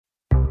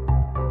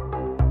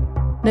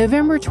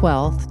November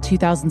 12th,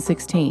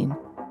 2016,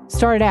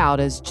 started out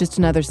as just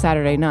another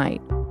Saturday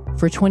night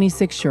for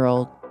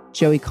 26-year-old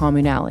Joey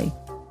Comunale.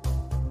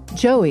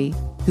 Joey,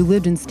 who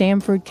lived in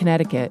Stamford,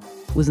 Connecticut,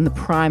 was in the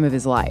prime of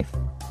his life.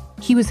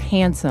 He was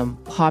handsome,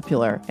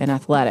 popular, and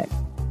athletic.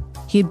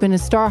 He had been a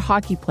star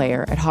hockey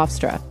player at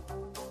Hofstra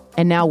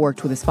and now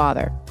worked with his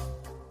father.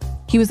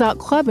 He was out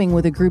clubbing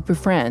with a group of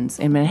friends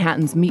in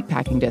Manhattan's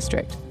meatpacking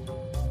district.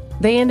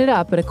 They ended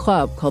up at a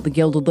club called the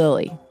Gilded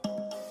Lily.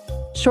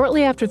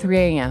 Shortly after 3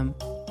 a.m.,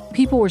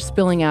 people were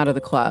spilling out of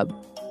the club,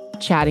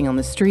 chatting on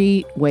the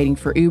street, waiting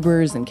for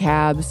Ubers and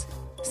cabs,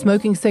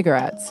 smoking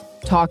cigarettes,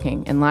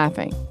 talking and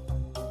laughing.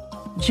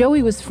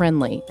 Joey was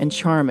friendly and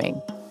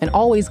charming and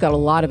always got a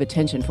lot of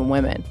attention from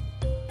women.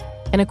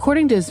 And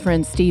according to his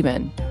friend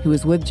Steven, who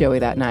was with Joey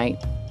that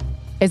night,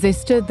 as they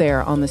stood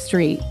there on the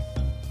street,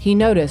 he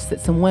noticed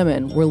that some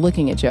women were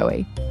looking at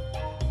Joey.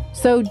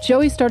 So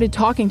Joey started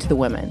talking to the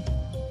women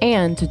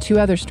and to two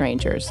other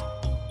strangers,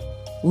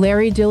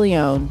 Larry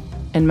DeLeon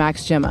and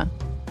Max Gemma.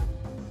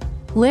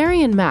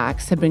 Larry and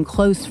Max had been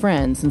close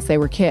friends since they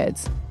were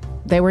kids.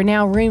 They were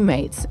now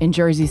roommates in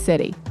Jersey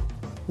City.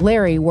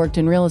 Larry worked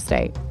in real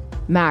estate.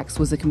 Max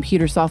was a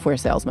computer software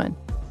salesman.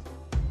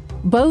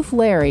 Both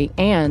Larry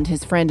and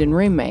his friend and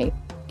roommate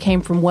came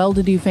from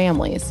well-to-do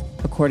families,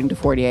 according to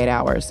 48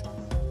 Hours.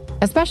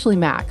 Especially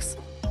Max.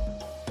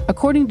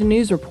 According to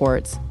news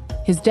reports,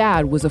 his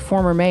dad was a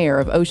former mayor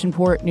of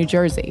Oceanport, New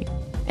Jersey,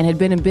 and had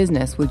been in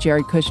business with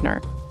Jared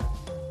Kushner.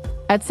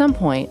 At some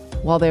point,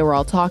 while they were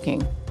all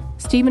talking,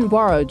 Steven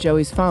borrowed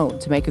Joey's phone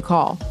to make a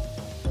call.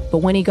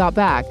 But when he got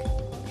back,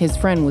 his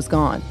friend was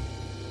gone.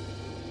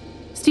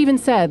 Steven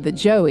said that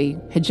Joey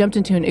had jumped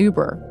into an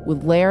Uber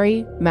with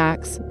Larry,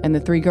 Max, and the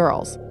three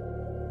girls.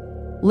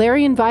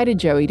 Larry invited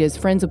Joey to his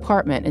friend's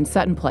apartment in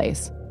Sutton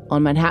Place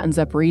on Manhattan's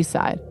Upper East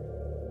Side.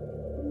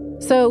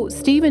 So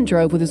Steven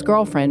drove with his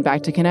girlfriend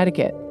back to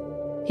Connecticut.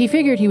 He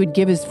figured he would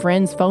give his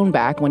friend's phone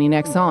back when he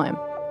next saw him.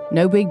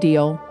 No big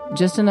deal,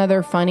 just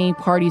another funny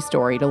party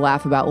story to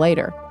laugh about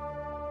later.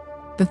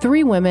 The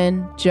three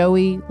women,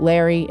 Joey,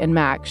 Larry, and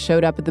Max,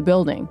 showed up at the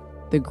building,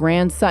 the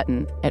Grand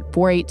Sutton at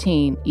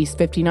 418 East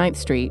 59th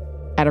Street,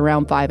 at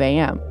around 5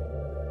 a.m.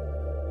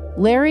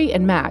 Larry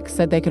and Max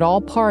said they could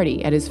all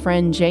party at his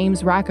friend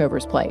James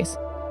Rackover's place.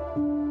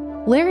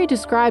 Larry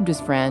described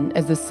his friend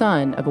as the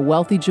son of a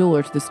wealthy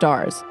jeweler to the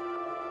stars.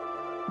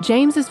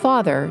 James's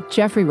father,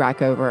 Jeffrey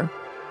Rackover,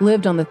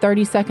 lived on the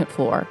 32nd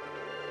floor,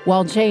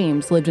 while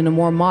James lived in a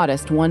more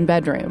modest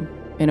one-bedroom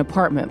in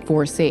apartment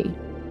 4C.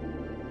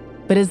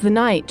 But as the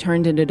night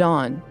turned into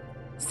dawn,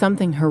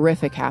 something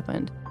horrific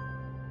happened,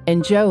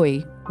 and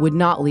Joey would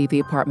not leave the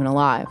apartment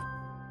alive.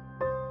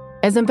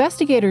 As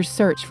investigators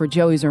searched for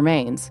Joey's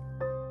remains,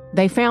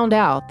 they found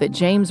out that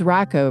James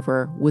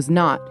Rackover was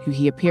not who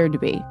he appeared to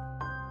be.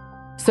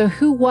 So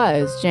who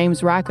was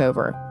James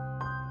Rackover,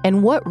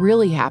 and what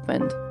really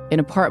happened in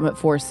apartment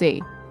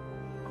 4C?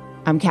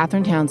 I'm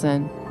Catherine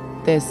Townsend.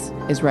 This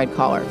is Red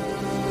Collar.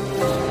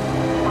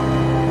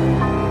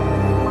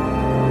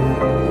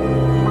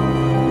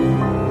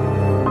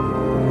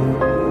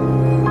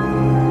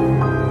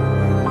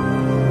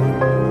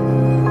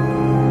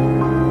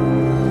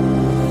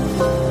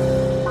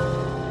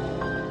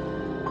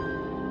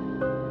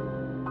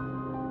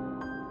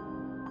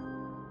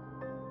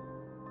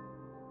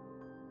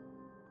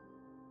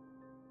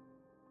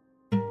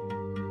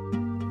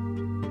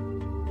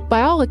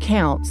 By all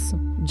accounts,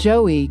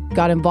 Joey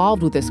got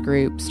involved with this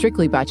group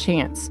strictly by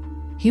chance.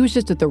 He was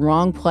just at the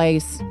wrong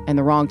place and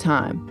the wrong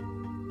time.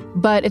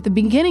 But at the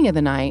beginning of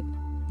the night,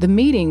 the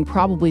meeting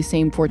probably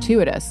seemed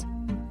fortuitous.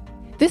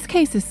 This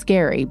case is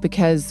scary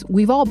because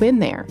we've all been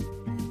there.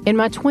 In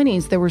my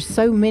 20s, there were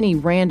so many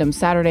random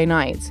Saturday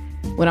nights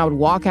when I would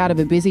walk out of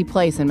a busy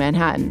place in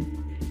Manhattan.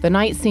 The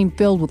night seemed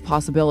filled with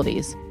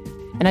possibilities,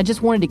 and I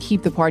just wanted to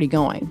keep the party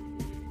going.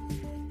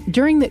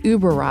 During the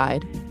Uber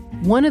ride,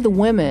 one of the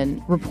women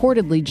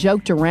reportedly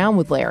joked around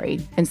with Larry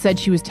and said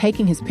she was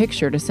taking his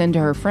picture to send to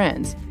her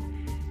friends.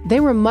 They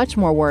were much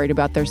more worried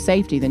about their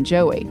safety than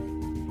Joey.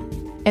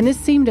 And this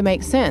seemed to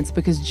make sense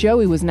because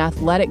Joey was an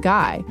athletic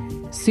guy,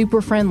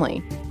 super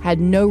friendly, had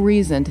no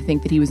reason to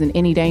think that he was in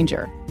any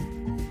danger.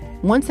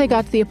 Once they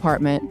got to the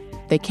apartment,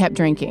 they kept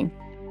drinking.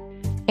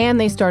 And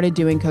they started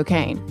doing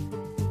cocaine.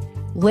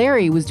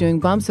 Larry was doing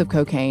bumps of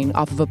cocaine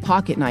off of a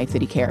pocket knife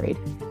that he carried.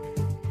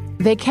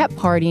 They kept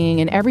partying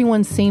and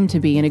everyone seemed to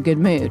be in a good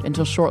mood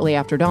until shortly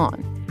after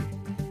dawn.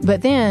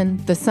 But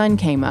then the sun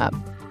came up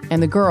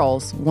and the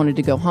girls wanted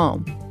to go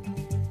home.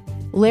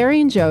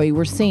 Larry and Joey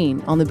were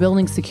seen on the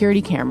building's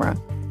security camera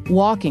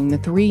walking the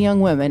three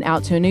young women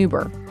out to an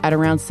Uber at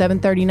around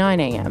 7:39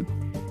 a.m.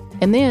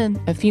 and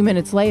then, a few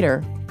minutes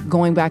later,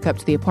 going back up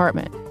to the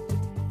apartment.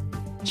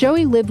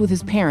 Joey lived with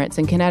his parents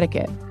in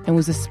Connecticut and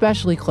was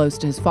especially close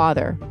to his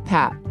father,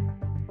 Pat.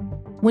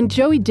 When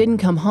Joey didn't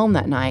come home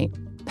that night,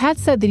 Pat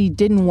said that he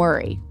didn't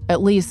worry,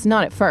 at least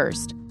not at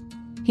first.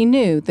 He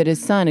knew that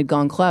his son had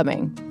gone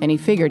clubbing, and he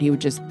figured he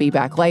would just be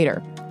back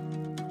later.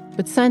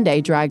 But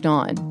Sunday dragged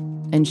on,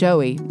 and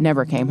Joey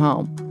never came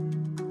home.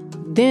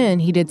 Then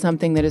he did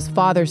something that his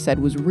father said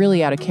was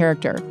really out of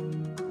character.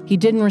 He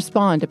didn't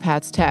respond to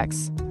Pat's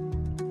texts.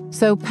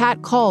 So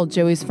Pat called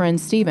Joey's friend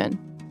Stephen,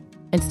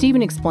 and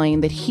Stephen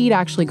explained that he'd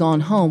actually gone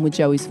home with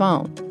Joey's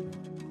phone.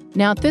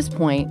 Now at this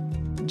point,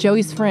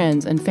 Joey's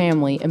friends and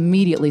family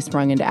immediately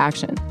sprung into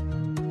action.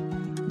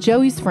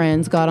 Joey's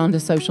friends got onto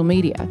social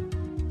media.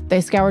 They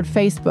scoured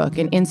Facebook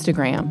and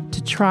Instagram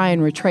to try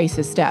and retrace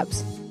his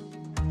steps.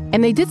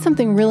 And they did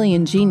something really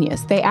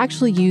ingenious. They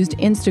actually used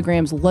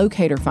Instagram's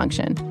locator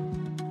function.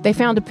 They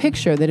found a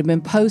picture that had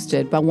been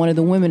posted by one of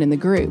the women in the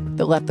group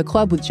that left the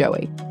club with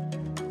Joey.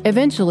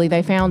 Eventually,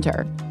 they found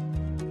her.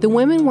 The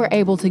women were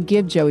able to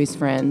give Joey's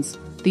friends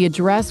the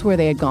address where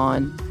they had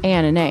gone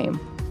and a name: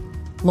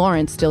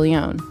 Lawrence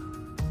DeLeon.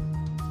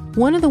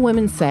 One of the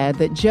women said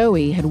that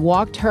Joey had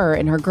walked her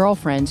and her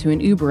girlfriend to an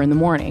Uber in the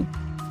morning,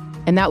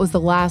 and that was the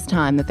last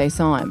time that they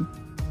saw him.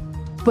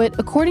 But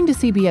according to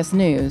CBS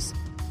News,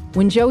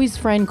 when Joey's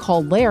friend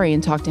called Larry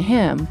and talked to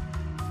him,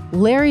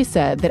 Larry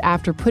said that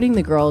after putting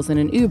the girls in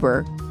an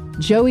Uber,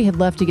 Joey had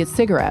left to get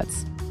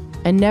cigarettes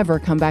and never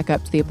come back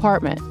up to the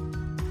apartment.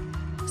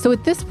 So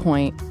at this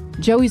point,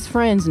 Joey's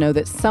friends know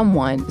that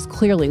someone is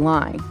clearly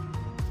lying.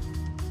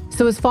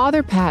 So his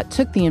father, Pat,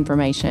 took the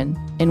information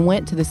and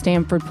went to the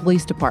Stamford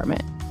Police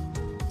Department.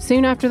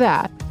 Soon after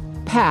that,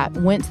 Pat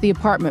went to the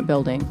apartment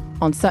building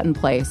on Sutton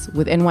Place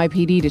with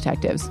NYPD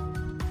detectives.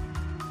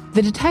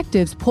 The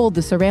detectives pulled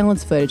the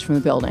surveillance footage from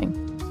the building.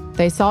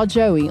 They saw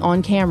Joey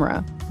on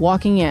camera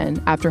walking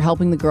in after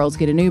helping the girls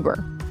get an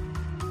Uber.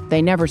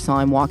 They never saw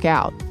him walk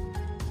out.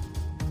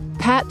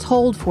 Pat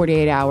told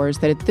 48 Hours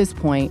that at this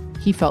point,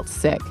 he felt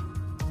sick,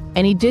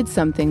 and he did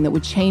something that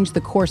would change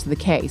the course of the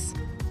case.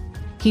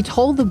 He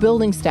told the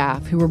building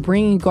staff who were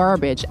bringing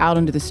garbage out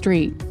onto the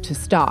street to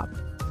stop.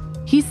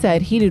 He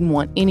said he didn't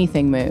want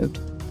anything moved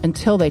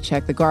until they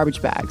checked the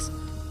garbage bags.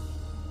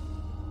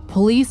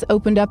 Police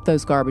opened up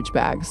those garbage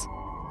bags,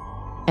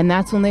 and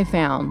that's when they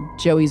found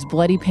Joey's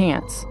bloody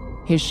pants,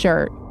 his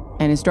shirt,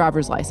 and his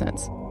driver's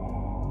license.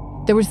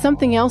 There was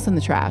something else in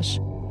the trash,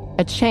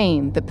 a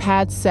chain that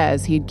Pat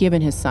says he had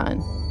given his son,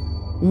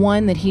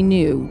 one that he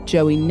knew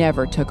Joey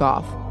never took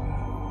off.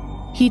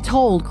 He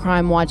told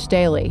Crime Watch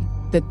Daily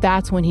that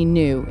that's when he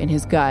knew in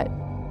his gut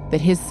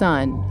that his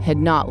son had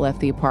not left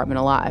the apartment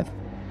alive.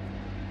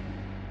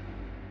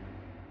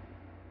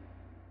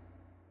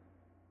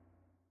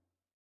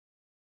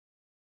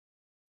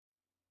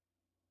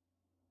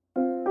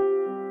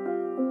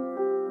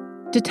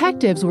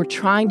 Detectives were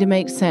trying to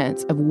make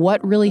sense of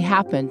what really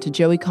happened to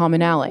Joey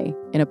Comunale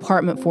in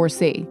apartment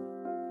 4C.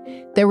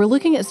 They were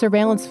looking at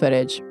surveillance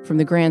footage from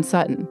the Grand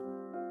Sutton,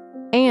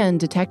 and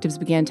detectives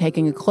began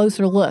taking a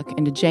closer look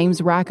into James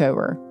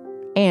Rackover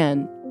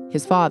and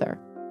his father.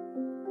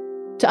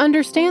 To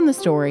understand the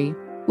story,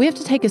 we have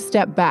to take a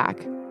step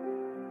back.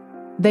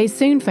 They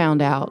soon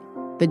found out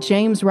that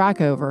James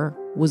Rackover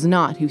was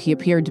not who he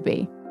appeared to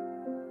be.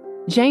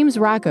 James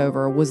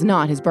Rackover was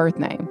not his birth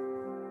name.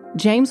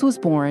 James was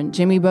born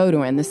Jimmy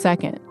Beaudoin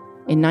II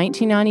in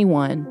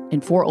 1991 in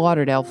Fort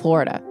Lauderdale,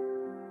 Florida.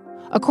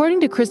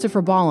 According to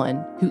Christopher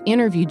Ballin, who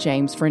interviewed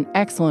James for an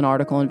excellent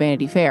article in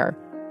Vanity Fair,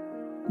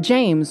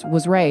 James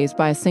was raised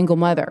by a single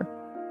mother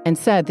and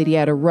said that he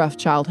had a rough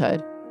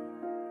childhood.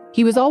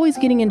 He was always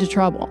getting into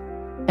trouble,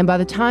 and by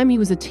the time he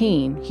was a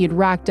teen, he had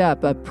racked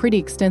up a pretty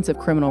extensive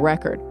criminal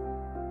record.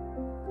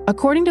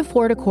 According to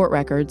Florida court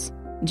records,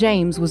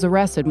 James was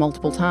arrested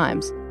multiple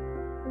times.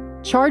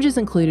 Charges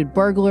included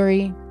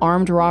burglary,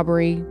 armed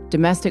robbery,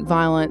 domestic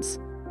violence,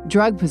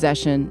 drug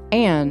possession,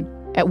 and,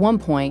 at one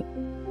point,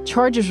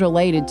 charges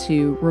related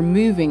to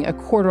removing a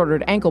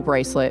court-ordered ankle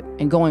bracelet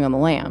and going on the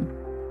lam.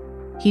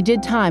 He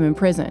did time in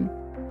prison.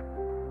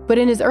 But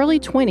in his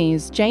early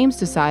 20s, James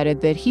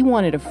decided that he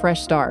wanted a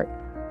fresh start,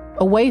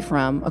 away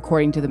from,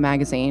 according to the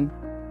magazine,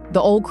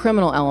 the old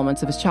criminal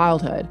elements of his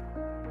childhood.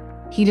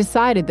 He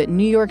decided that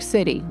New York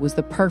City was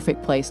the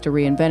perfect place to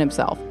reinvent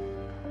himself.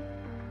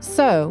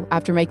 So,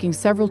 after making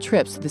several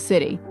trips to the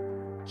city,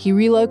 he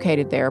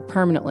relocated there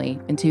permanently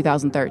in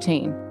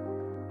 2013.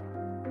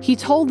 He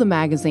told the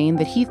magazine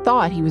that he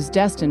thought he was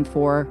destined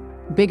for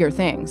bigger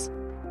things.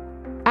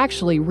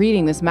 Actually,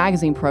 reading this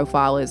magazine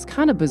profile is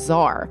kind of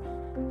bizarre,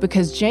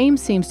 because James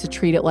seems to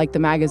treat it like the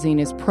magazine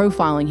is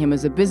profiling him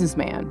as a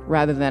businessman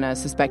rather than a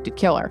suspected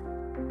killer.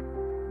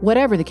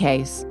 Whatever the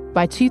case,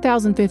 by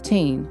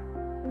 2015,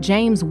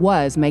 James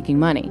was making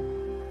money.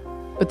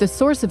 But the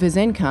source of his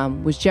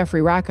income was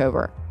Jeffrey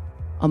Rackover,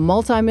 a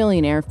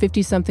multimillionaire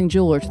 50-something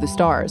jeweler to the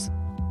stars.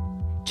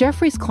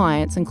 Jeffrey's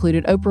clients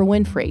included Oprah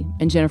Winfrey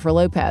and Jennifer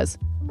Lopez,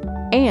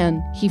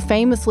 and he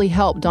famously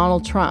helped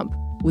Donald Trump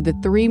with the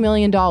 $3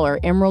 million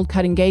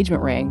emerald-cut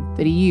engagement ring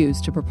that he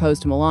used to propose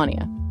to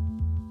Melania.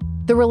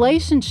 The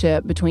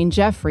relationship between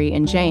Jeffrey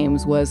and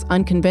James was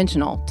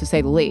unconventional, to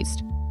say the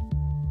least.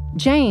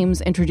 James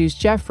introduced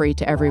Jeffrey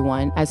to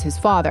everyone as his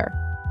father,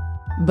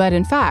 but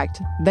in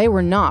fact, they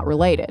were not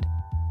related.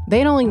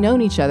 They'd only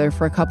known each other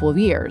for a couple of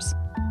years.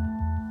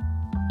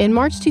 In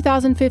March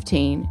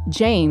 2015,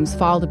 James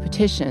filed a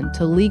petition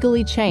to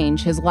legally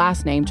change his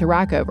last name to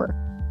Rackover.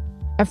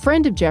 A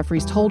friend of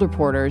Jeffrey's told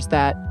reporters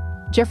that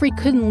Jeffrey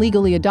couldn't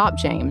legally adopt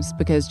James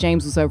because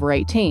James was over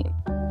 18.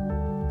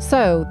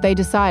 So they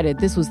decided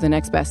this was the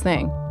next best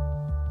thing.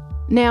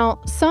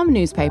 Now, some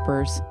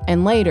newspapers,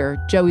 and later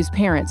Joey's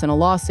parents in a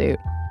lawsuit,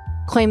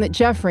 claim that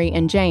Jeffrey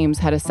and James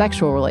had a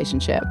sexual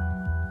relationship.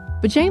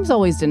 But James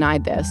always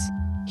denied this.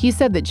 He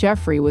said that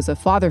Jeffrey was a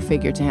father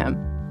figure to him.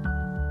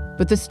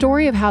 But the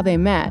story of how they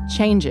met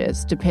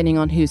changes depending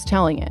on who's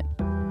telling it.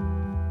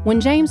 When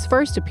James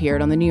first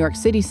appeared on the New York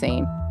City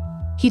scene,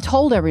 he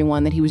told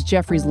everyone that he was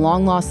Jeffrey's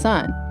long-lost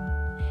son,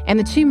 and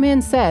the two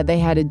men said they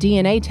had a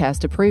DNA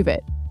test to prove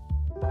it.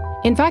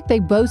 In fact, they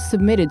both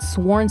submitted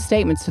sworn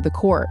statements to the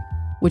court,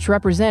 which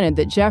represented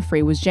that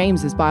Jeffrey was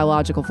James's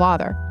biological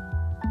father.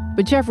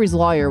 But Jeffrey's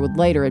lawyer would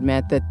later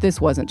admit that this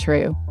wasn't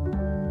true.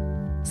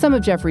 Some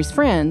of Jeffrey's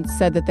friends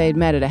said that they had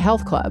met at a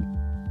health club,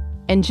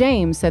 and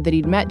James said that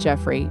he'd met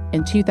Jeffrey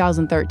in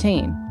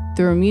 2013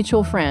 through a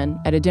mutual friend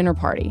at a dinner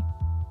party.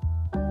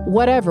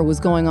 Whatever was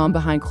going on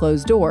behind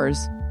closed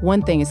doors,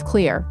 one thing is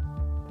clear.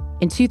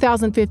 In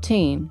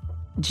 2015,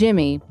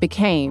 Jimmy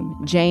became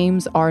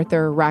James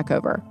Arthur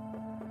Rackover.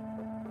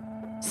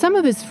 Some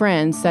of his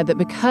friends said that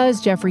because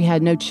Jeffrey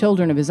had no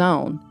children of his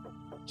own,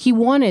 he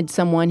wanted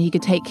someone he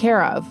could take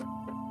care of,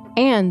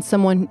 and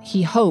someone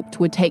he hoped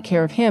would take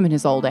care of him in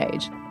his old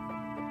age.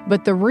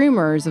 But the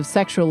rumors of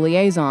sexual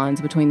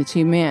liaisons between the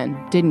two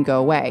men didn't go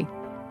away,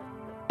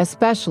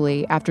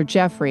 especially after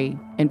Jeffrey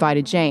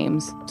invited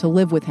James to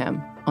live with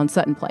him on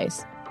Sutton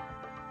Place.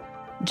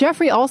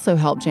 Jeffrey also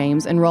helped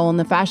James enroll in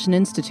the Fashion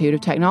Institute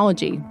of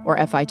Technology, or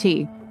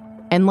FIT,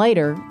 and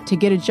later to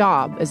get a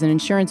job as an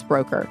insurance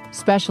broker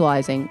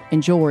specializing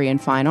in jewelry and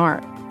fine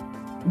art.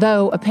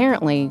 Though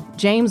apparently,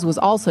 James was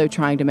also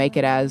trying to make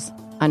it as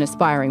an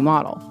aspiring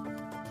model.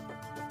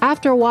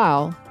 After a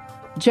while,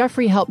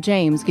 Jeffrey helped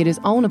James get his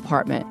own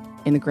apartment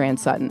in the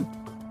Grand Sutton.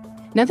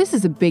 Now, this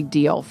is a big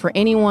deal for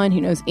anyone who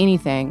knows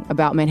anything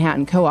about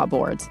Manhattan co-op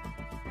boards.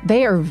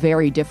 They are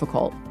very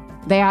difficult.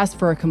 They ask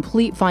for a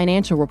complete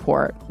financial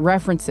report,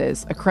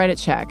 references, a credit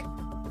check,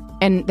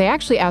 and they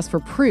actually ask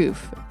for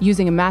proof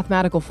using a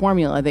mathematical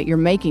formula that you're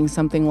making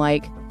something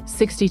like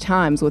 60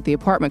 times what the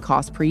apartment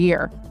costs per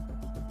year.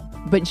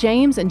 But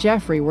James and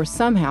Jeffrey were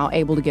somehow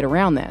able to get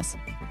around this.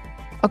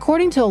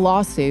 According to a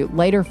lawsuit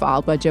later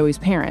filed by Joey's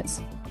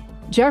parents,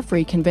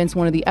 Jeffrey convinced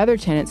one of the other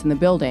tenants in the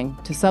building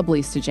to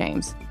sublease to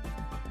James.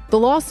 The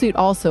lawsuit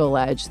also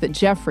alleged that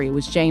Jeffrey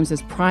was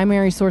James's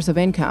primary source of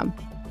income,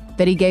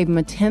 that he gave him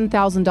a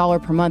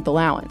 $10,000 per month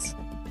allowance,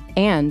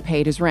 and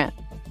paid his rent,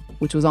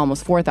 which was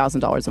almost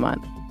 $4,000 a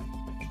month.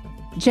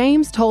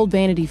 James told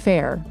Vanity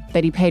Fair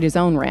that he paid his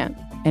own rent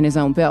and his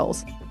own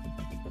bills.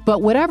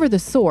 But whatever the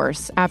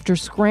source, after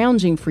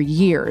scrounging for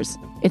years,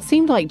 it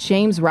seemed like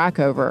James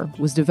Rackover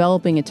was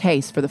developing a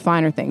taste for the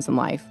finer things in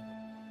life.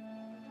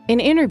 In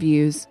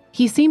interviews,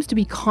 he seems to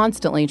be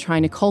constantly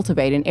trying to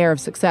cultivate an air of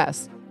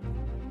success.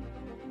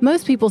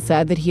 Most people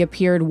said that he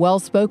appeared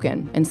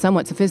well-spoken and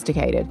somewhat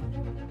sophisticated,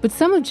 but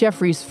some of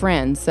Jeffrey's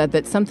friends said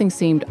that something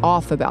seemed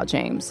off about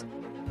James.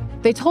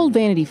 They told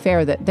Vanity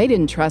Fair that they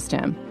didn't trust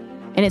him,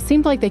 and it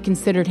seemed like they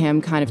considered him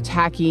kind of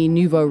tacky,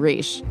 nouveau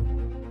riche.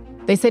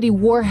 They said he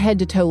wore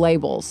head-to-toe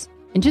labels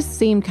and just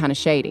seemed kind of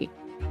shady.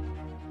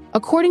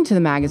 According to the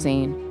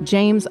magazine,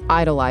 James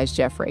idolized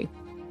Jeffrey,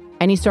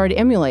 and he started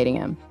emulating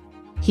him.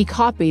 He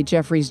copied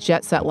Jeffrey's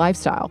jet-set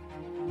lifestyle.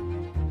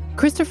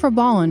 Christopher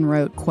Ballin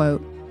wrote,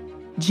 quote,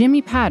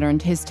 "Jimmy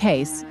patterned his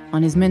tastes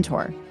on his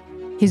mentor.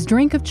 His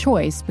drink of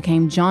choice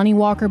became Johnny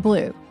Walker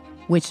Blue,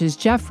 which is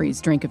Jeffrey's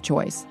drink of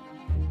choice.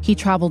 He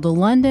traveled to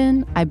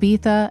London,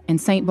 Ibiza, and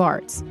St.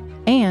 Bart's,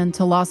 and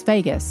to Las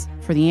Vegas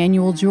for the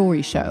annual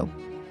jewelry show,"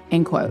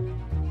 end quote.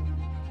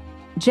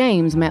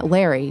 James met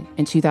Larry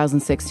in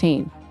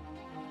 2016.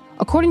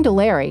 According to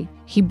Larry,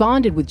 he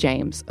bonded with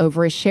James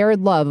over a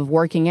shared love of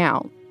working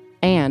out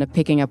and of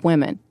picking up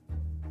women.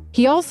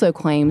 He also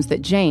claims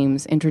that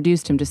James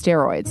introduced him to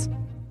steroids.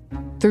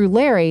 Through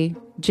Larry,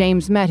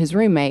 James met his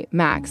roommate,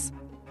 Max.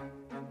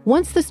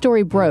 Once the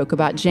story broke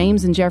about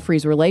James and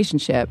Jeffrey's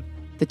relationship,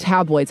 the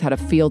tabloids had a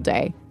field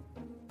day.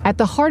 At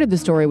the heart of the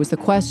story was the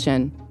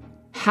question,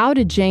 how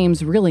did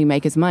James really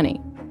make his money?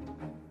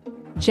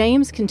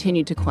 James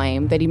continued to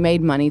claim that he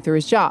made money through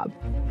his job.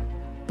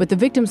 But the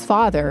victim's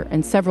father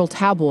and several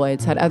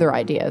tabloids had other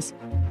ideas.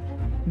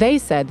 They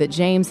said that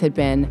James had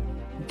been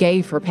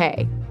gay for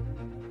pay.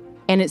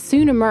 And it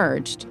soon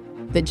emerged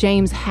that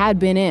James had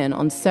been in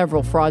on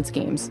several fraud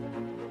schemes.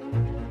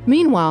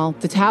 Meanwhile,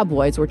 the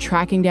tabloids were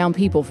tracking down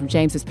people from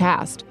James's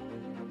past.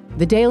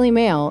 The Daily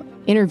Mail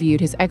interviewed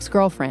his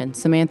ex-girlfriend,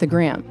 Samantha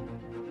Grimm.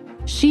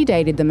 She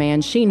dated the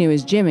man she knew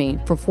as Jimmy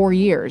for 4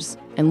 years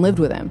and lived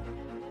with him.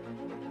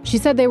 She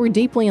said they were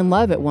deeply in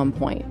love at one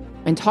point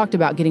and talked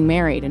about getting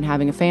married and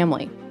having a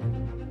family.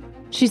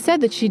 She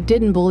said that she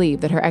didn't believe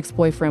that her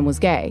ex-boyfriend was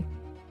gay,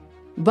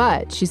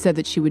 but she said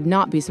that she would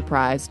not be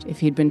surprised if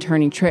he'd been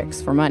turning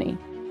tricks for money.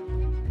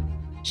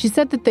 She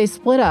said that they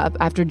split up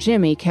after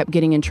Jimmy kept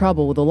getting in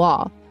trouble with the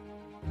law.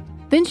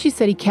 Then she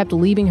said he kept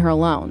leaving her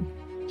alone.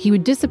 He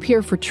would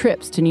disappear for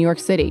trips to New York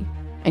City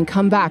and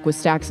come back with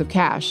stacks of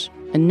cash,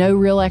 and no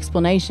real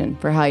explanation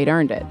for how he'd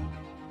earned it.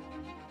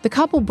 The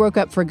couple broke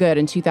up for good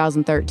in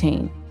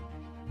 2013,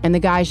 and the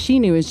guy she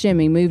knew as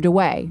Jimmy moved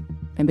away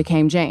and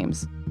became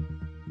James.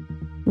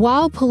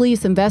 While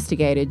police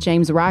investigated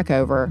James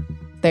Rackover,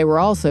 they were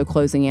also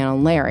closing in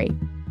on Larry.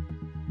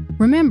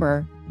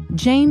 Remember,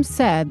 James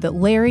said that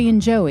Larry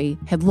and Joey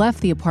had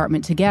left the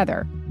apartment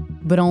together,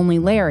 but only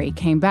Larry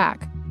came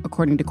back,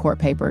 according to court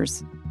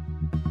papers.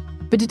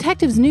 But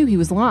detectives knew he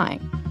was lying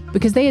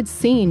because they had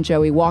seen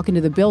Joey walk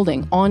into the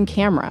building on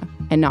camera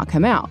and not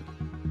come out.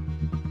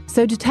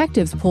 So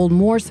detectives pulled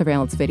more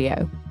surveillance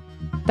video.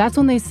 That's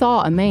when they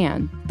saw a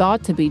man,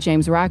 thought to be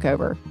James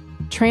Rackover,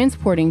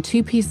 transporting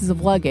 2 pieces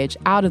of luggage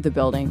out of the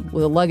building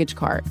with a luggage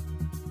cart.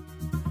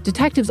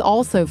 Detectives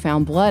also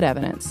found blood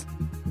evidence,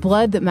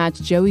 blood that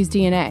matched Joey's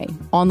DNA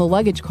on the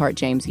luggage cart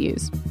James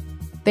used.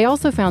 They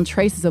also found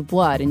traces of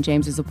blood in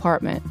James's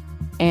apartment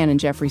and in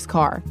Jeffrey's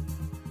car.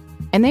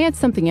 And they had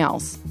something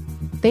else.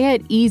 They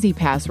had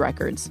E-ZPass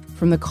records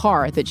from the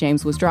car that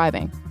James was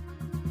driving.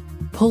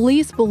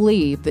 Police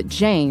believe that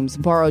James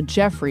borrowed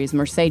Jeffrey's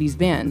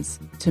Mercedes-Benz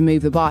to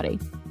move the body.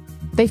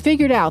 They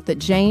figured out that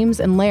James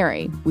and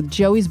Larry, with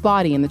Joey's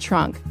body in the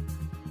trunk,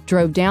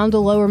 drove down to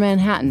Lower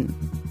Manhattan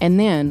and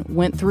then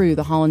went through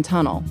the Holland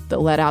Tunnel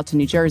that led out to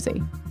New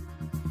Jersey.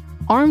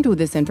 Armed with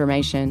this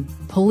information,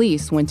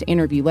 police went to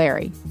interview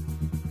Larry.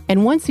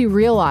 And once he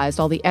realized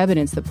all the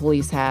evidence that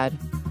police had,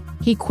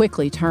 he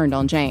quickly turned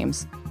on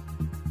James.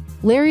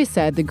 Larry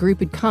said the group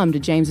had come to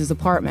James's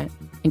apartment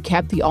and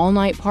kept the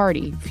all-night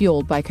party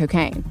fueled by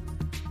cocaine.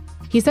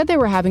 He said they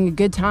were having a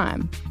good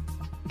time.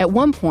 At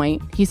one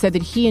point, he said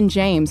that he and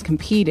James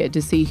competed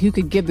to see who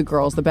could give the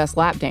girls the best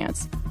lap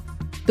dance.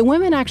 The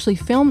women actually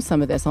filmed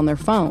some of this on their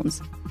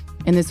phones,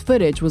 and this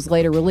footage was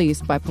later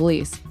released by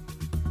police.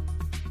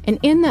 And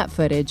in that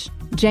footage,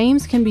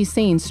 James can be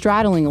seen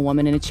straddling a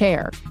woman in a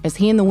chair as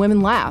he and the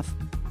women laugh,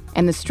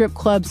 and the strip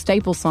club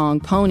staple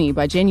song Pony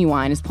by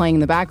Genuine is playing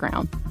in the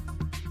background.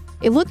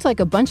 It looked like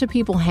a bunch of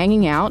people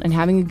hanging out and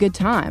having a good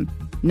time,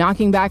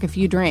 knocking back a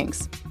few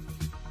drinks.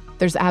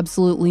 There's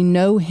absolutely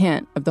no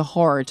hint of the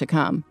horror to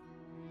come.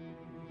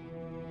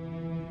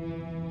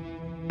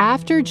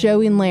 After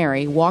Joey and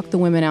Larry walked the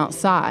women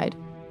outside,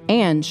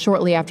 and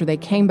shortly after they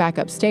came back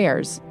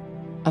upstairs,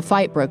 a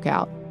fight broke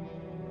out.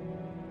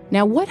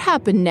 Now, what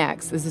happened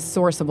next is the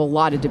source of a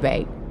lot of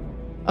debate.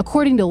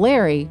 According to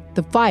Larry,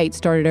 the fight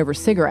started over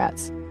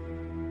cigarettes.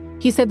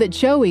 He said that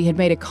Joey had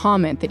made a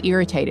comment that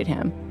irritated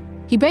him.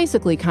 He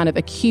basically kind of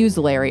accused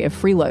Larry of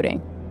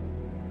freeloading.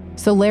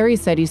 So Larry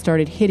said he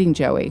started hitting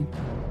Joey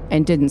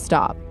and didn't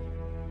stop.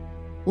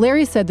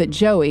 Larry said that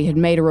Joey had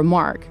made a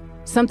remark,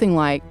 something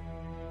like,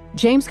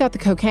 "James got the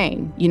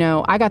cocaine,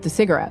 I got the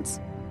cigarettes.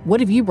 What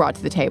have you brought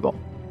to the table?"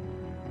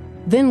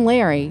 Then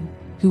Larry,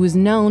 who was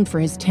known for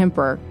his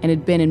temper and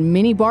had been in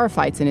many bar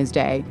fights in his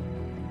day,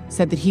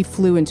 said that he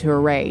flew into a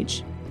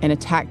rage and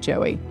attacked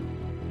Joey.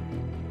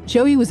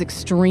 Joey was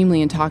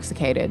extremely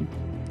intoxicated,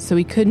 so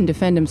he couldn't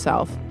defend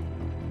himself.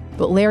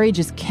 But Larry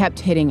just kept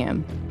hitting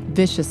him,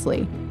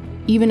 viciously,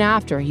 even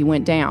after he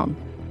went down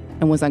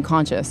and was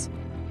unconscious.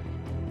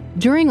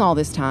 During all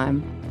this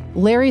time,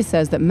 Larry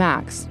says that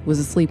Max was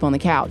asleep on the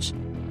couch.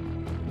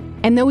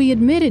 And though he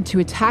admitted to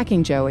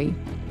attacking Joey,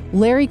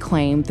 Larry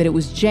claimed that it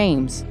was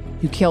James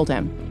who killed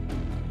him.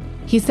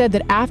 He said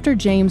that after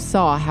James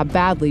saw how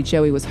badly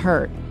Joey was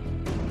hurt,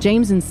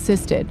 James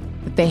insisted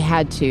that they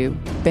had to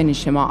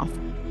finish him off.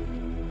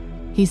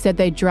 He said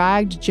they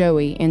dragged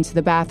Joey into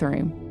the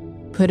bathroom,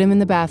 put him in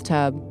the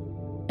bathtub,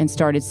 and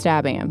started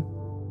stabbing him.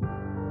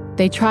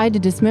 They tried to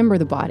dismember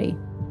the body,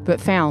 but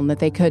found that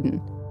they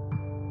couldn't.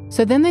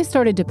 So then they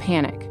started to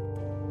panic.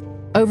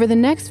 Over the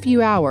next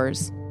few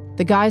hours,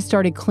 the guys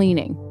started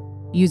cleaning,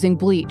 using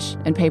bleach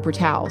and paper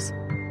towels.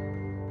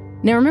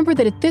 Now remember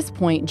that at this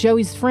point,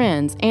 Joey's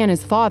friends and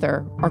his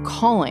father are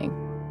calling,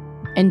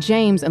 and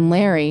James and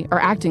Larry are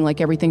acting like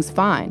everything's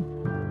fine.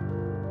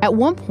 At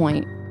one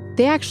point,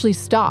 they actually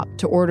stopped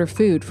to order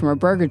food from a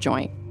burger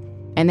joint,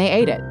 and they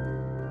ate it.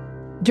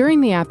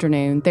 During the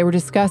afternoon, they were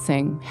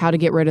discussing how to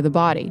get rid of the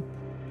body,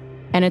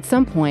 and at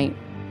some point,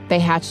 they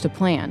hatched a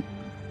plan,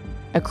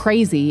 a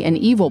crazy and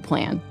evil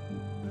plan.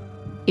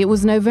 It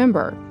was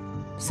November,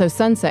 so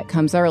sunset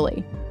comes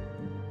early.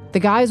 The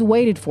guys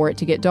waited for it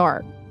to get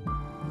dark.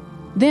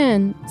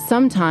 Then,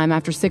 sometime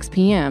after 6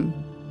 p.m.,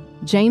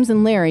 James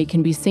and Larry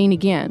can be seen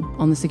again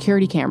on the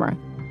security camera.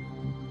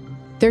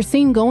 They're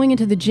seen going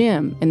into the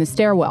gym and the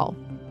stairwell,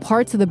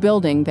 parts of the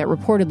building that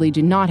reportedly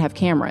do not have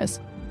cameras.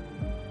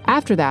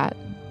 After that,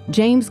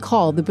 James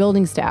called the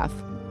building staff.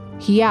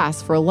 He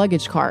asked for a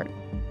luggage cart.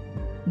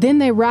 Then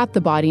they wrapped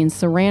the body in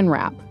saran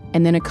wrap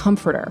and then a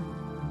comforter,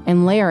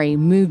 and Larry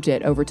moved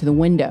it over to the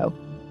window.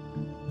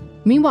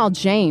 Meanwhile,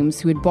 James,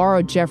 who had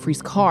borrowed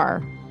Jeffrey's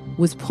car,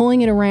 was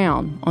pulling it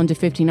around onto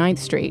 59th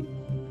Street.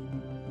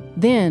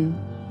 Then,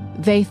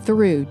 they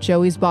threw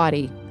Joey's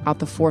body out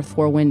the 4th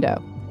floor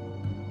window.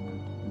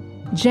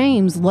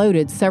 James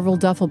loaded several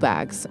duffel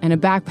bags and a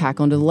backpack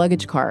onto the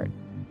luggage cart.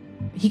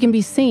 He can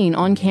be seen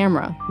on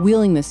camera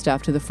wheeling this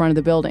stuff to the front of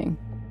the building.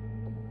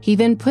 He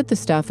then put the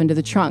stuff into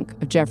the trunk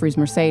of Jeffrey's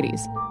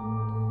Mercedes.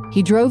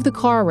 He drove the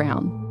car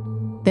around.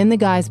 Then the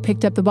guys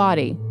picked up the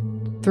body,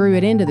 threw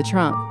it into the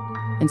trunk,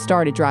 and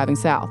started driving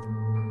south.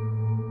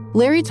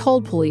 Larry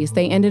told police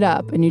they ended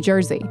up in New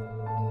Jersey,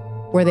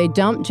 where they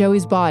dumped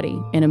Joey's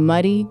body in a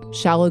muddy,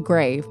 shallow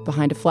grave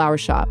behind a flower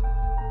shop.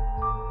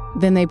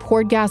 Then they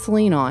poured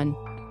gasoline on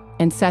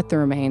and set the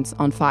remains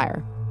on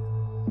fire.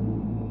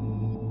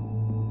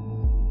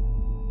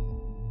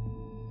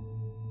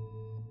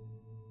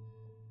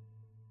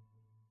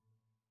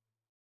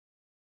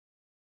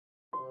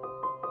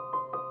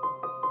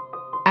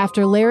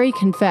 After Larry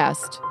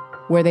confessed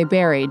where they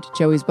buried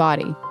Joey's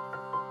body,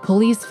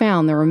 police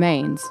found the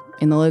remains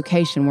in the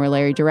location where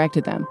Larry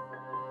directed them.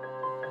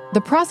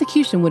 The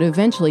prosecution would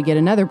eventually get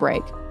another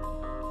break.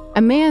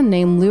 A man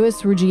named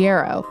Louis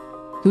Ruggiero,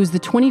 who was the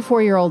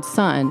 24-year-old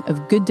son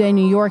of Good Day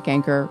New York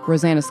anchor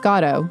Rosanna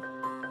Scotto,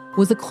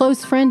 was a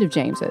close friend of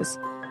James's.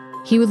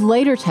 He would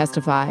later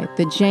testify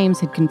that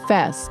James had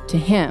confessed to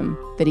him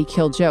that he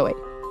killed Joey.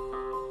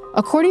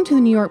 According to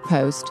the New York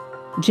Post,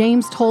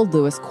 James told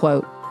Louis,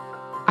 quote,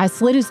 "I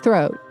slit his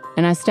throat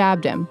and I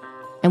stabbed him,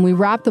 and we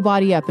wrapped the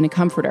body up in a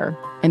comforter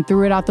and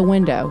threw it out the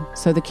window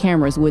so the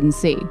cameras wouldn't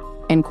see,"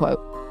 end quote.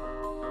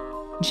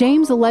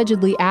 James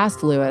allegedly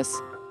asked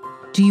Louis,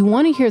 "Do you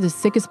want to hear the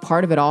sickest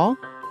part of it all?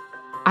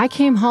 I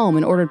came home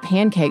and ordered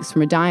pancakes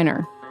from a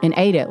diner and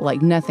ate it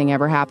like nothing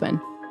ever happened."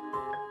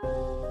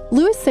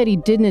 Louis said he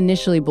didn't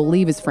initially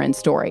believe his friend's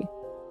story.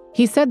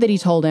 He said that he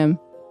told him,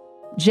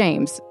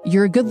 "James,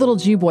 you're a good little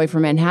Jew boy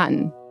from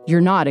Manhattan.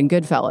 You're not in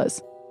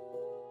Goodfellas."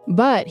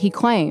 But he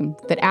claimed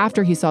that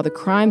after he saw the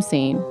crime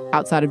scene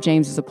outside of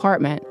James's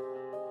apartment,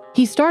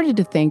 he started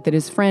to think that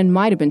his friend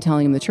might have been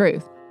telling him the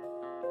truth.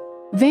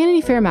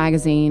 Vanity Fair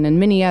magazine and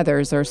many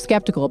others are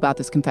skeptical about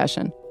this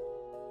confession.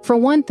 For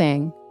one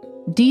thing,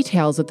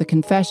 details of the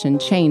confession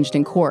changed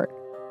in court.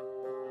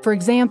 For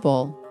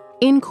example,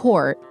 in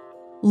court,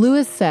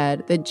 Louis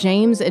said that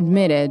James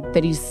admitted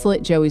that he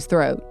slit Joey's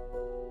throat.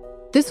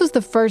 This was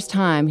the first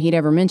time he'd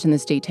ever mentioned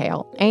this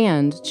detail,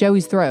 and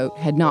Joey's throat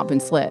had not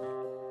been slit.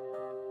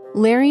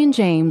 Larry and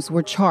James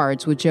were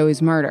charged with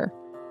Joey's murder.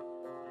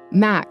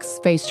 Max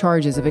faced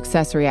charges of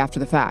accessory after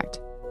the fact.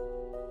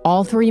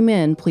 All three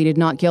men pleaded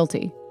not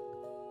guilty.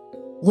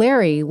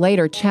 Larry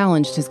later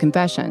challenged his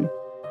confession,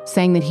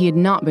 saying that he had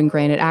not been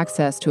granted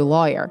access to a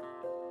lawyer.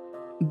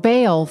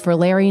 Bail for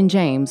Larry and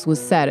James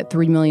was set at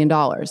 $3 million.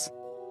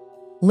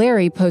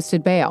 Larry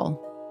posted bail.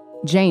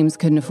 James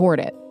couldn't afford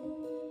it.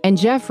 And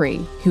Jeffrey,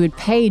 who had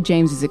paid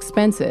James's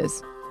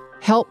expenses,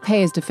 helped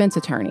pay his defense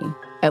attorney,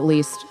 at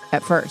least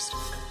at first.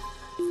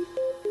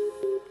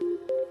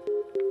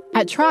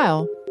 At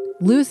trial,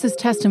 Louis's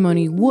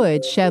testimony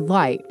would shed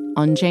light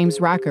on James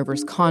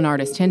Rackover's con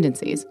artist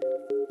tendencies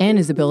and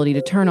his ability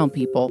to turn on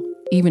people,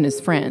 even his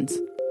friends,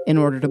 in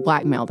order to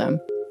blackmail them.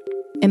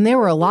 And there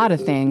were a lot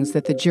of things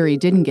that the jury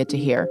didn't get to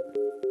hear.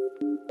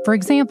 For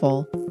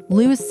example,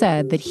 Louis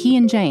said that he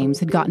and James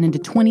had gotten into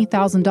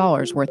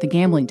 $20,000 worth of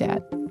gambling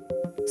debt.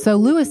 So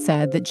Louis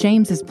said that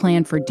James's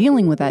plan for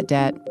dealing with that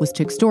debt was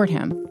to extort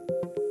him.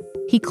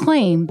 He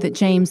claimed that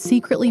James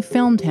secretly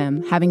filmed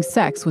him having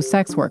sex with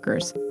sex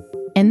workers,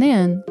 and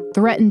then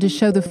threatened to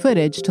show the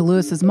footage to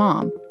Louis's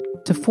mom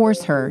to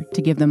force her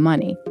to give them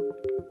money.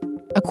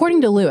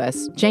 According to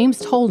Louis, James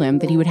told him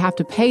that he would have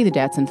to pay the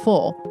debts in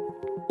full,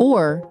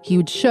 or he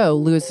would show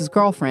Louis's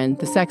girlfriend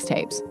the sex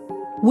tapes,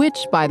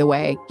 which, by the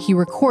way, he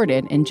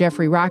recorded in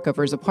Jeffrey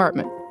Rackover's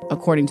apartment,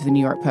 according to the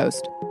New York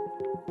Post.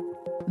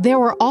 There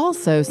were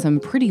also some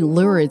pretty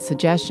lurid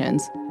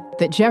suggestions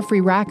that Jeffrey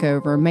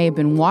Rackover may have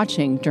been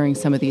watching during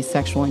some of these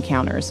sexual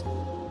encounters,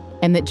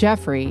 and that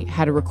Jeffrey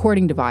had a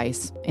recording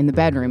device in the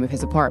bedroom of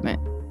his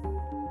apartment.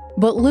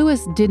 But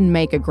Louis didn't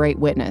make a great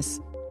witness.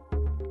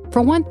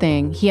 For one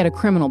thing, he had a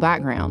criminal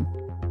background,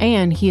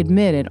 and he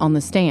admitted on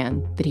the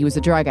stand that he was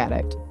a drug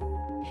addict.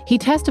 He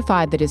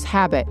testified that his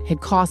habit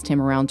had cost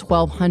him around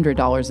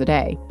 $1,200 a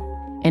day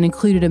and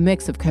included a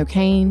mix of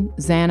cocaine,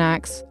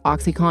 Xanax,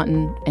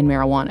 OxyContin, and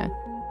marijuana.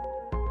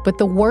 But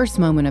the worst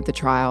moment of the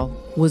trial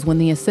was when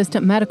the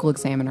assistant medical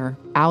examiner,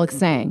 Alex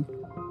Zhang,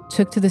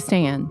 took to the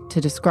stand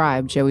to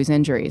describe Joey's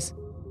injuries.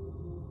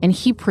 And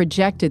he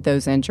projected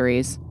those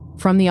injuries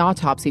from the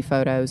autopsy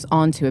photos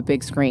onto a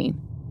big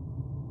screen.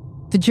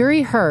 The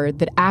jury heard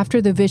that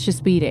after the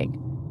vicious beating,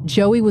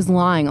 Joey was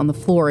lying on the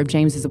floor of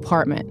James's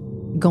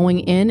apartment, going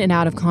in and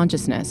out of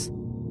consciousness,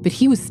 but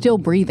he was still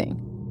breathing.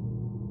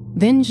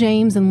 Then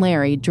James and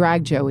Larry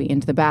dragged Joey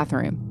into the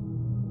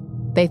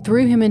bathroom. They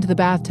threw him into the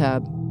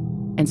bathtub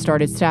and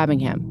started stabbing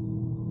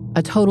him,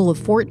 a total of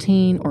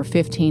 14 or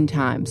 15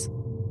 times.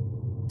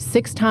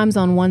 6 times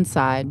on one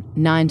side,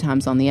 9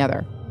 times on the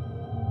other.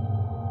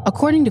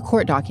 According to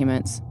court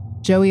documents,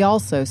 Joey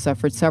also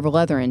suffered several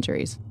other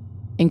injuries,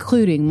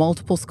 including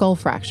multiple skull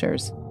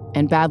fractures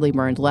and badly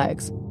burned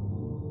legs.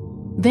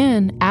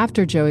 Then,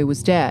 after Joey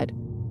was dead,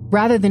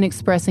 rather than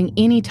expressing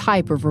any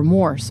type of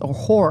remorse or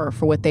horror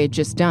for what they had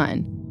just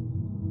done,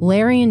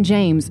 Larry and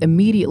James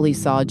immediately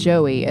saw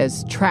Joey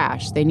as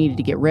trash they needed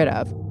to get rid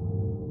of.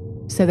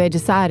 So they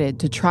decided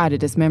to try to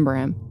dismember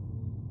him.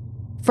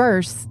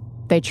 First,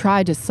 they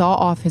tried to saw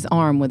off his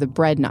arm with a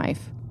bread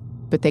knife,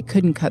 but they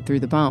couldn't cut through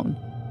the bone.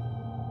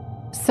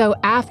 So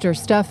after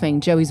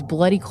stuffing Joey's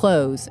bloody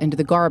clothes into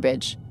the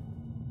garbage,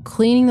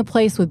 cleaning the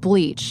place with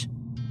bleach,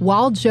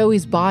 while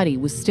Joey's body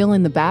was still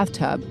in the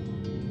bathtub,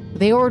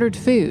 they ordered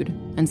food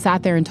and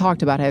sat there and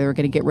talked about how they were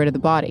going to get rid of the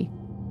body.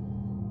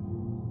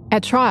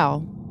 At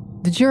trial,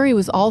 the jury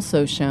was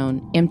also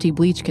shown empty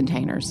bleach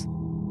containers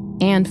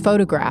and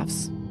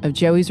photographs of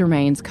Joey's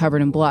remains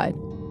covered in blood.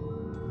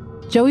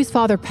 Joey's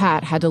father,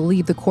 Pat, had to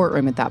leave the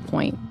courtroom at that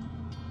point.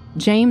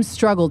 James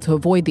struggled to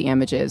avoid the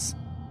images.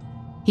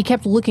 He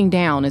kept looking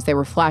down as they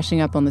were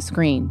flashing up on the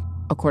screen,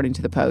 according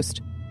to the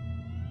Post.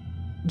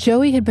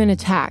 Joey had been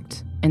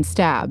attacked and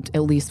stabbed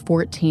at least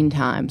 14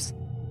 times.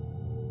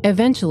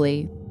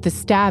 Eventually, the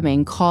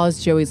stabbing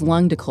caused Joey's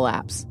lung to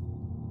collapse.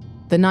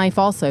 The knife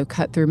also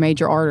cut through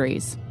major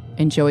arteries,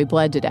 and Joey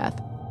bled to death.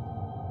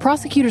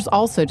 Prosecutors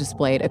also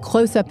displayed a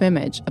close-up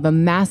image of a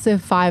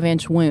massive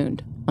 5-inch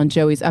wound on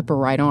Joey's upper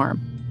right arm.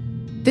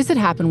 This had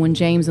happened when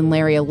James and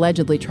Larry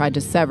allegedly tried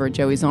to sever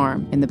Joey's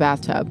arm in the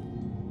bathtub.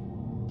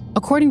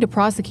 According to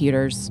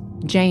prosecutors,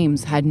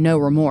 James had no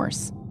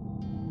remorse.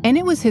 And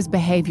it was his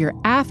behavior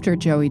after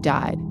Joey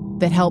died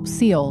that helped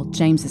seal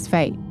James's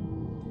fate.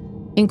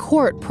 In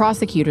court,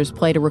 prosecutors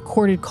played a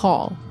recorded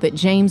call that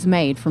James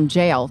made from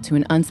jail to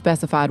an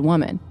unspecified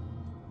woman.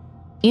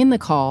 In the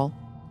call,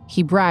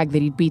 he bragged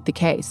that he'd beat the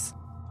case.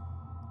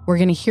 We're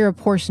going to hear a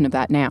portion of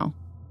that now.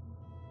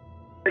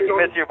 You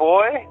miss your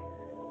boy?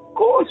 Of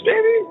course,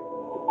 baby.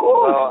 Of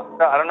course.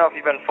 I don't know if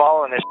you've been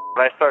following this,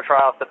 but I start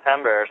trial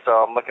September, so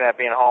I'm looking at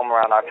being home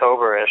around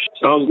October-ish.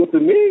 Sounds good to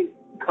me.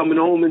 Coming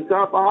home in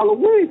time for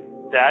Halloween.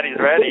 Daddy's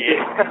ready.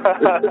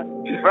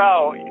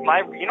 Bro,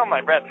 my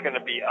rep's going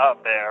to be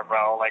up there,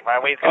 bro. Like, my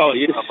weight's going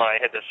to be up when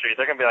I hit the streets.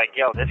 They're going to be like,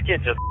 yo, this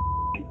kid just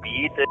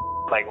beat this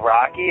like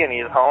Rocky and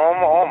he's home.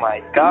 Oh, my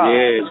God.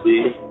 Yeah,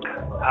 see.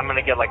 I'm going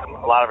to get, like,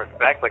 a lot of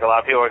respect. Like, a lot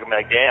of people are going to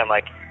be like, damn,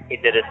 like, he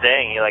did his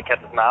thing. He, like,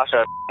 kept his mouth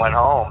shut and went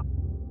home.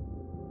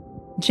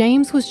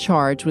 James was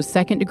charged with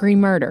second-degree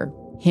murder,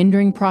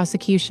 hindering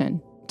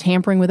prosecution,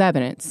 tampering with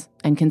evidence,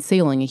 and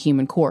concealing a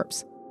human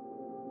corpse.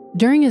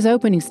 During his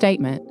opening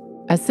statement,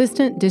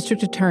 Assistant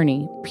District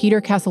Attorney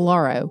Peter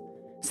Casolaro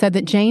said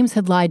that James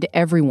had lied to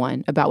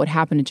everyone about what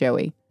happened to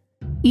Joey,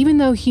 even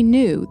though he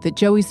knew that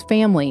Joey's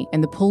family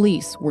and the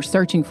police were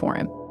searching for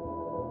him.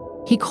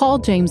 He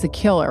called James a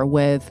killer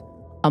with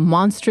a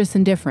monstrous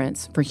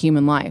indifference for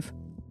human life.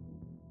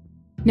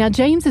 Now,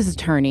 James's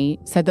attorney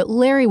said that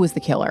Larry was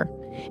the killer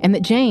and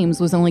that James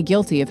was only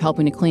guilty of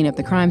helping to clean up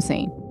the crime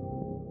scene.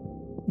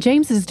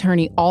 James's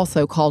attorney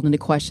also called into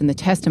question the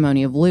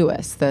testimony of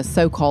Lewis, the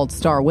so-called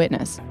star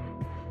witness.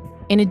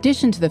 In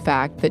addition to the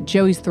fact that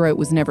Joey's throat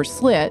was never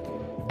slit,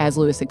 as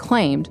Lewis had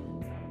claimed,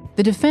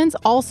 the defense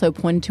also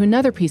pointed to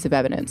another piece of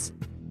evidence,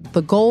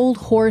 the gold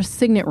horse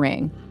signet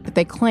ring that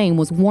they claim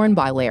was worn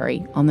by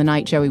Larry on the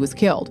night Joey was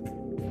killed.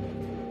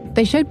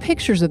 They showed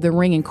pictures of the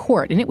ring in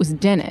court, and it was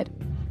dented.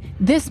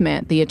 This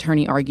meant, the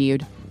attorney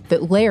argued,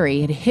 that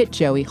Larry had hit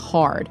Joey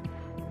hard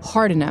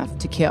enough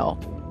to kill.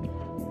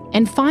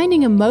 And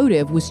finding a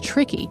motive was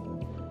tricky.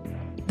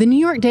 The New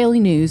York Daily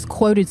News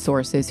quoted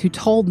sources who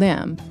told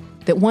them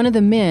that one of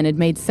the men had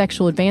made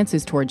sexual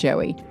advances toward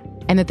Joey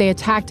and that they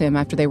attacked him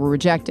after they were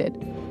rejected.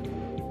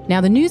 Now,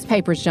 the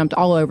newspapers jumped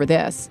all over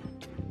this,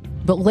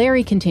 but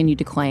Larry continued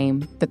to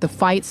claim that the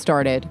fight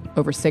started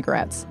over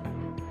cigarettes.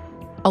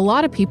 A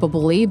lot of people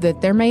believe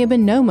that there may have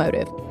been no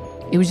motive.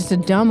 It was just a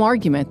dumb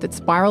argument that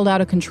spiraled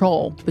out of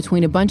control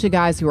between a bunch of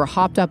guys who were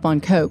hopped up on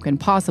coke and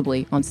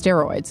possibly on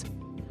steroids.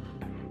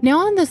 Now,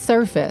 on the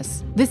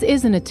surface, this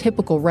isn't a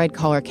typical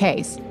red-collar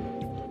case.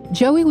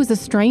 Joey was a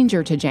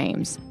stranger to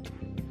James.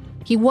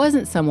 He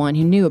wasn't someone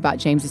who knew about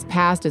James's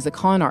past as a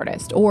con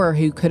artist or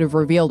who could have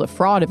revealed a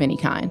fraud of any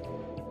kind.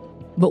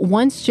 But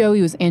once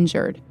Joey was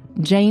injured,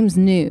 James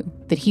knew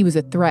that he was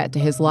a threat to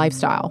his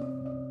lifestyle.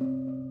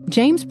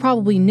 James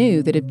probably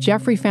knew that if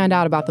Jeffrey found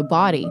out about the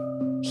body,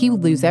 he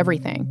would lose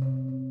everything.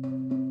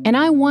 And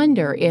I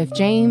wonder if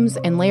James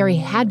and Larry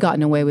had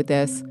gotten away with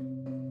this,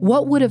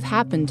 what would have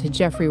happened to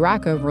Jeffrey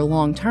Rackover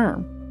long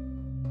term?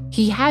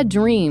 He had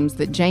dreams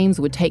that James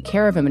would take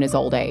care of him in his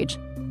old age,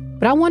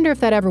 but I wonder if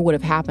that ever would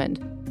have happened.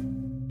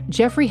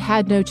 Jeffrey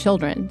had no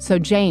children, so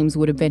James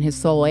would have been his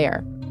sole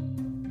heir.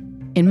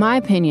 In my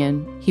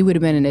opinion, he would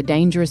have been in a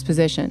dangerous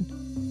position.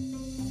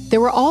 There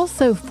were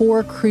also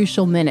 4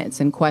 crucial minutes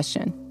in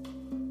question.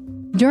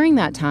 During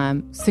that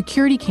time,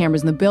 security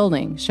cameras in the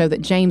building show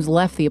that James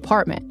left the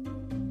apartment.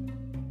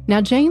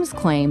 Now, James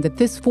claimed that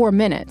this 4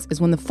 minutes is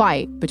when the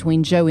fight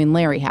between Joey and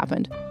Larry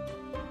happened.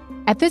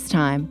 At this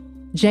time,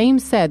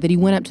 James said that he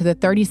went up to the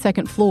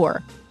 32nd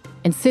floor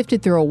and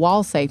sifted through a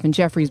wall safe in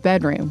Jeffrey's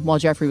bedroom while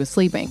Jeffrey was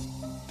sleeping.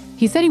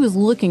 He said he was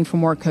looking for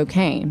more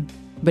cocaine,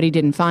 but he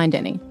didn't find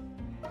any.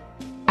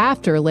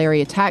 After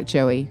Larry attacked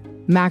Joey,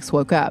 Max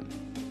woke up.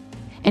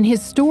 And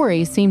his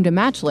story seemed to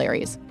match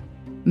Larry's.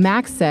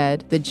 Max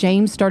said that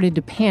James started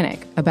to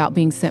panic about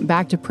being sent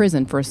back to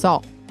prison for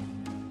assault.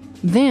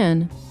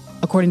 Then,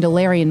 according to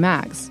Larry and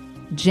Max,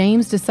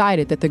 James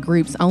decided that the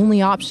group's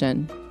only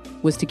option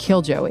was to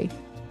kill Joey.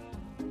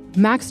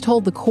 Max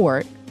told the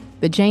court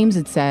that James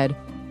had said,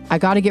 "I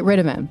got to get rid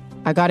of him.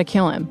 I got to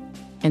kill him,"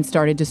 and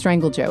started to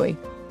strangle Joey.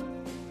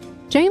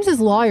 James's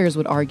lawyers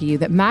would argue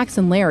that Max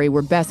and Larry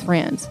were best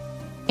friends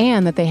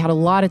and that they had a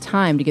lot of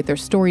time to get their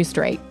story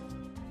straight.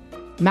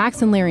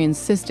 Max and Larry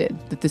insisted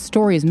that the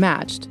stories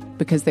matched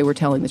because they were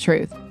telling the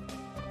truth.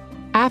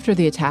 After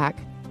the attack,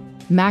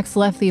 Max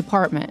left the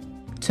apartment,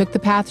 took the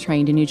PATH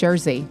train to New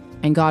Jersey,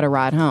 and got a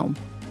ride home.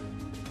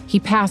 He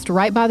passed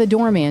right by the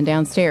doorman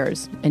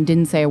downstairs and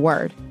didn't say a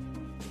word.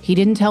 He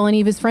didn't tell any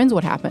of his friends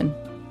what happened,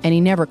 and he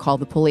never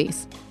called the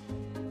police.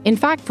 In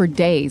fact, for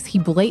days, he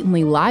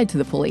blatantly lied to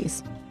the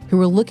police, who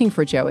were looking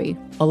for Joey,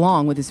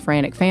 along with his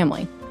frantic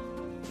family.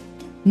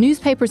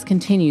 Newspapers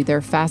continued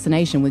their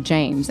fascination with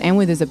James and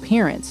with his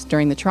appearance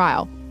during the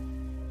trial.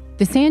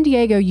 The San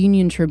Diego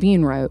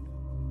Union-Tribune wrote,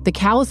 "The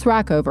callous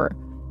Rackover,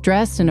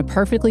 dressed in a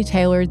perfectly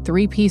tailored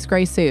three-piece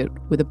gray suit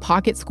with a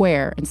pocket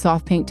square and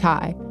soft pink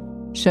tie,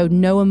 showed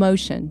no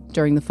emotion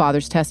during the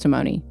father's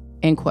testimony,"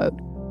 end quote.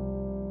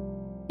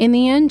 In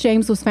the end,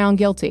 James was found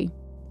guilty,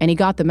 and he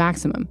got the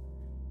maximum,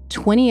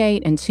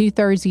 28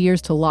 2/3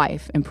 years to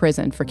life in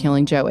prison for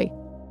killing Joey.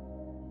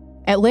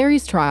 At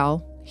Larry's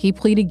trial, he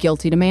pleaded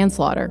guilty to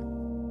manslaughter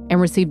and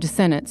received a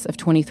sentence of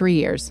 23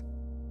 years.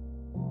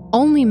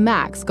 Only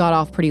Max got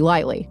off pretty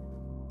lightly.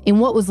 In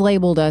what was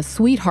labeled a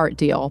sweetheart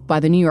deal by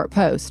the New York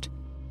Post,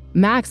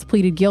 Max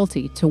pleaded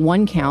guilty to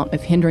one count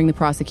of hindering the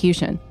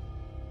prosecution.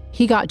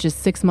 He got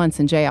just 6 months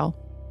in jail.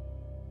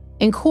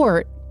 In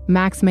court,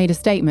 Max made a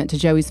statement to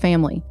Joey's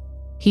family.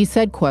 He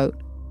said, quote,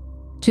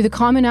 "To the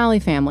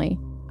Comunale family,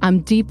 I'm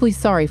deeply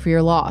sorry for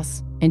your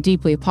loss and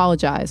deeply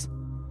apologize.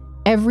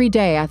 Every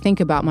day I think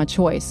about my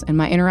choice and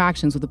my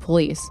interactions with the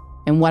police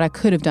and what I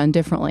could have done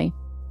differently.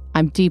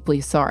 I'm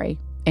deeply sorry,"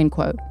 end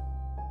quote.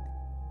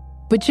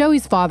 But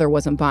Joey's father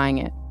wasn't buying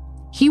it.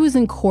 He was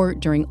in court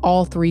during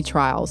all 3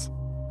 trials.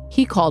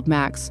 He called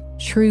Max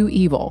true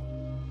evil.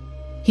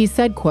 He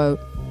said, quote,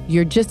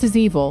 "You're just as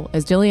evil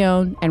as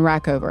DeLeon and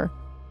Rackover.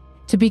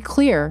 To be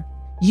clear,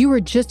 you are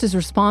just as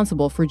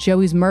responsible for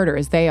Joey's murder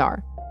as they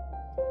are.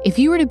 If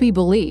you were to be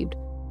believed,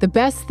 the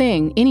best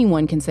thing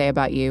anyone can say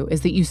about you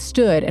is that you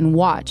stood and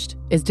watched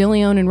as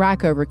DeLeon and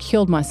Rackover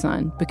killed my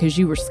son because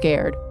you were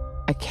scared.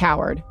 A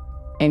coward,"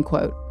 end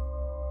quote.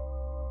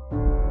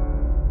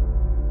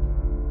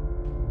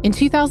 In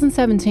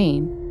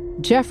 2017,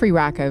 Jeffrey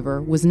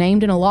Rackover was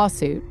named in a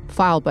lawsuit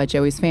filed by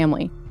Joey's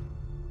family.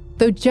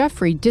 Though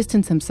Jeffrey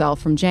distanced himself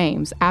from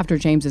James after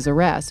James's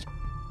arrest,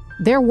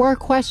 there were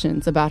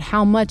questions about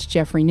how much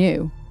Jeffrey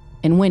knew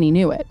and when he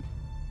knew it.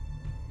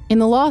 In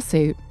the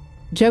lawsuit,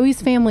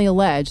 Joey's family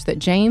alleged that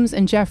James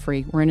and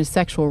Jeffrey were in a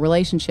sexual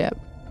relationship.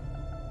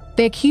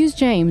 They accused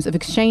James of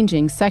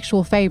exchanging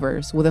sexual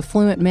favors with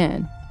affluent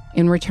men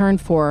in return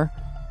for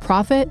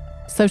profit,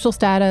 social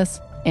status,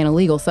 and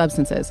illegal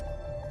substances.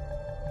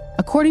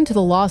 According to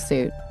the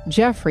lawsuit,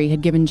 Jeffrey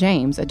had given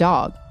James a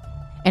dog,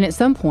 and at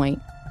some point,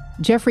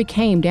 Jeffrey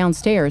came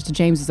downstairs to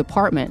James's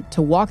apartment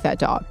to walk that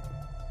dog.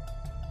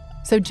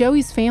 So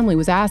Joey's family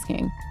was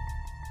asking,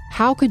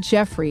 how could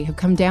Jeffrey have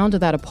come down to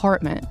that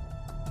apartment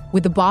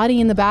with the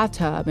body in the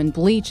bathtub and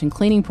bleach and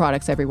cleaning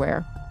products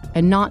everywhere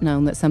and not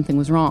known that something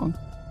was wrong?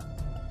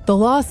 The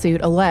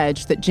lawsuit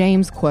alleged that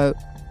James, quote,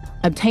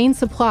 obtained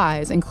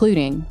supplies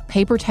including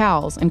paper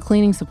towels and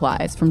cleaning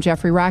supplies from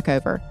Jeffrey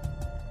Rackover.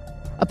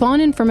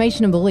 Upon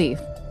information and belief,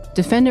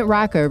 defendant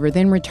Rackover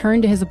then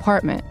returned to his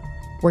apartment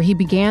where he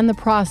began the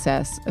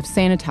process of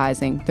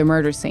sanitizing the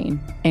murder scene,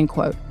 end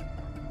quote.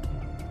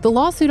 The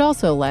lawsuit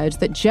also alleged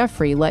that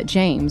Jeffrey let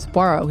James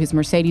borrow his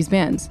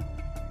Mercedes-Benz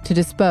to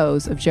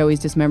dispose of Joey's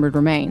dismembered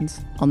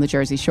remains on the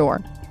Jersey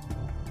Shore.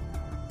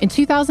 In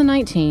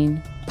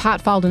 2019,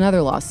 Pat filed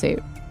another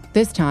lawsuit,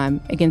 this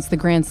time against the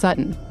Grand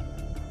Sutton.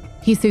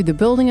 He sued the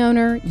building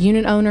owner,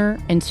 unit owner,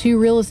 and 2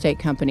 real estate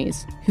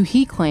companies who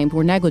he claimed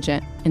were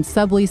negligent in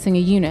subleasing a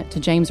unit to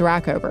James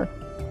Rackover,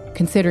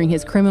 considering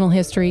his criminal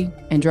history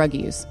and drug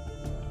use.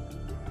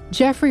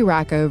 Jeffrey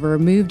Rackover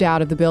moved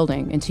out of the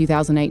building in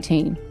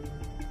 2018.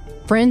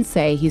 Friends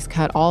say he's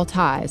cut all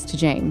ties to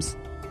James.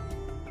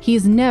 He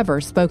has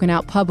never spoken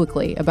out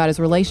publicly about his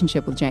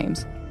relationship with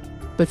James,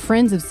 but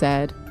friends have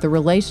said the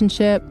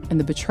relationship and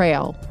the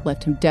betrayal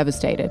left him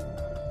devastated.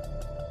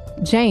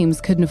 James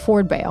couldn't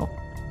afford bail,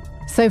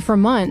 so for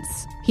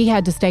months, he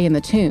had to stay in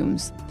the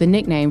Tombs, the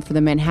nickname for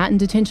the Manhattan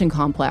Detention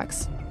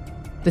Complex,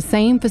 the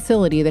same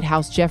facility that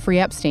housed Jeffrey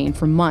Epstein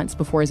for months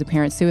before his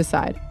apparent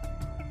suicide.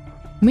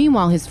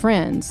 Meanwhile, his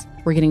friends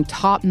were getting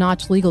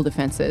top-notch legal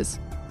defenses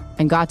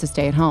and got to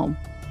stay at home.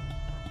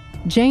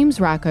 James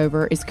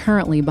Rackover is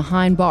currently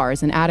behind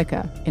bars in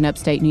Attica in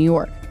upstate New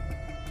York.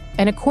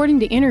 And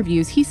according to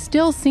interviews, he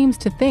still seems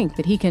to think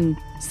that he can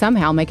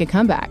somehow make a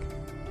comeback.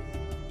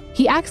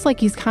 He acts like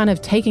he's kind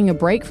of taking a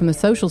break from the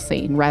social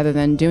scene rather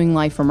than doing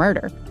life for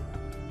murder.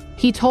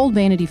 He told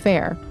Vanity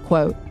Fair,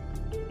 quote,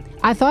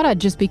 "I thought I'd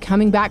just be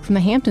coming back from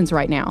the Hamptons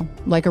right now,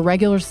 like a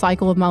regular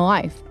cycle of my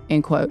life,"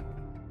 end quote.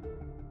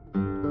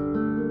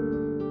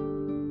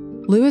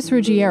 Luis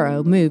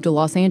Ruggiero moved to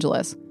Los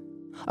Angeles.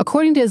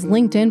 According to his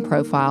LinkedIn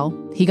profile,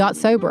 he got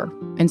sober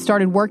and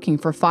started working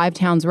for Five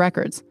Towns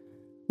Records,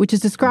 which is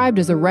described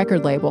as a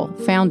record label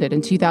founded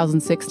in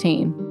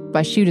 2016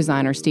 by shoe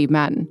designer Steve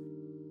Madden.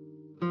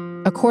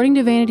 According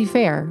to Vanity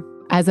Fair,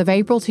 as of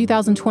April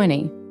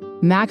 2020,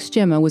 Max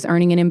Gemma was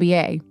earning an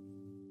MBA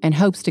and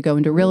hopes to go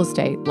into real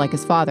estate like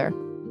his father.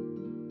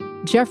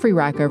 Jeffrey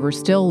Rackover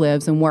still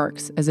lives and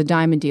works as a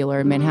diamond dealer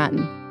in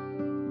Manhattan.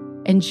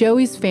 And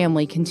Joey's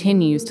family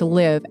continues to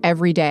live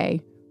every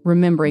day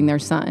remembering their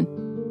son.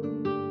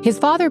 His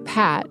father,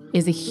 Pat,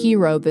 is a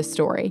hero of this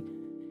story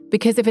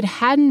because if it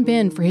hadn't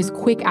been for his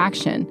quick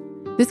action,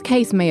 this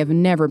case may have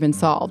never been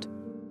solved.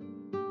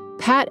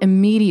 Pat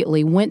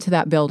immediately went to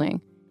that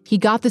building. He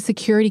got the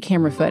security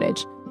camera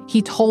footage.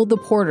 He told the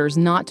porters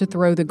not to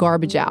throw the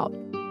garbage out.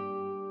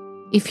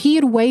 If he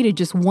had waited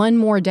just one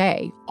more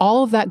day,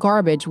 all of that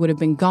garbage would have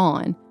been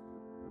gone.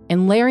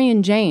 And Larry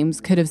and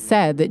James could have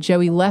said that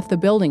Joey left the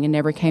building and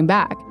never came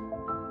back.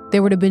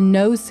 There would have been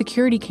no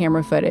security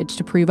camera footage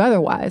to prove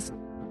otherwise.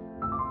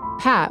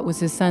 Pat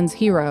was his son's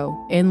hero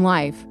in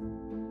life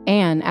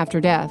and after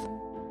death.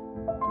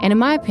 And in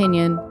my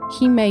opinion,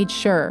 he made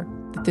sure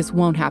that this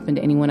won't happen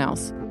to anyone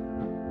else.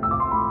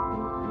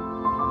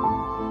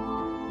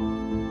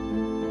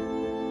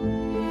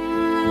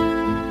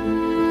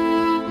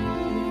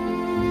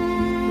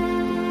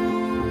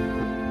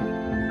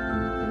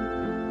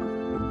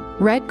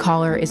 Red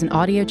Collar is an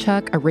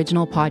AudioChuck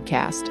original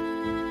podcast.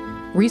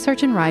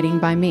 Research and writing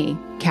by me,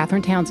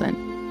 Katherine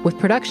Townsend, with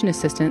production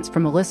assistance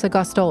from Melissa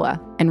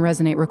Gostola and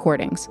Resonate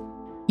Recordings.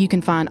 You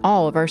can find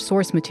all of our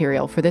source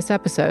material for this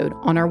episode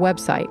on our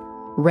website,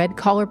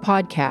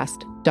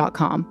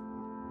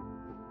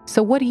 redcollarpodcast.com.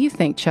 So what do you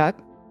think, Chuck?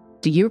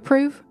 Do you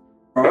approve?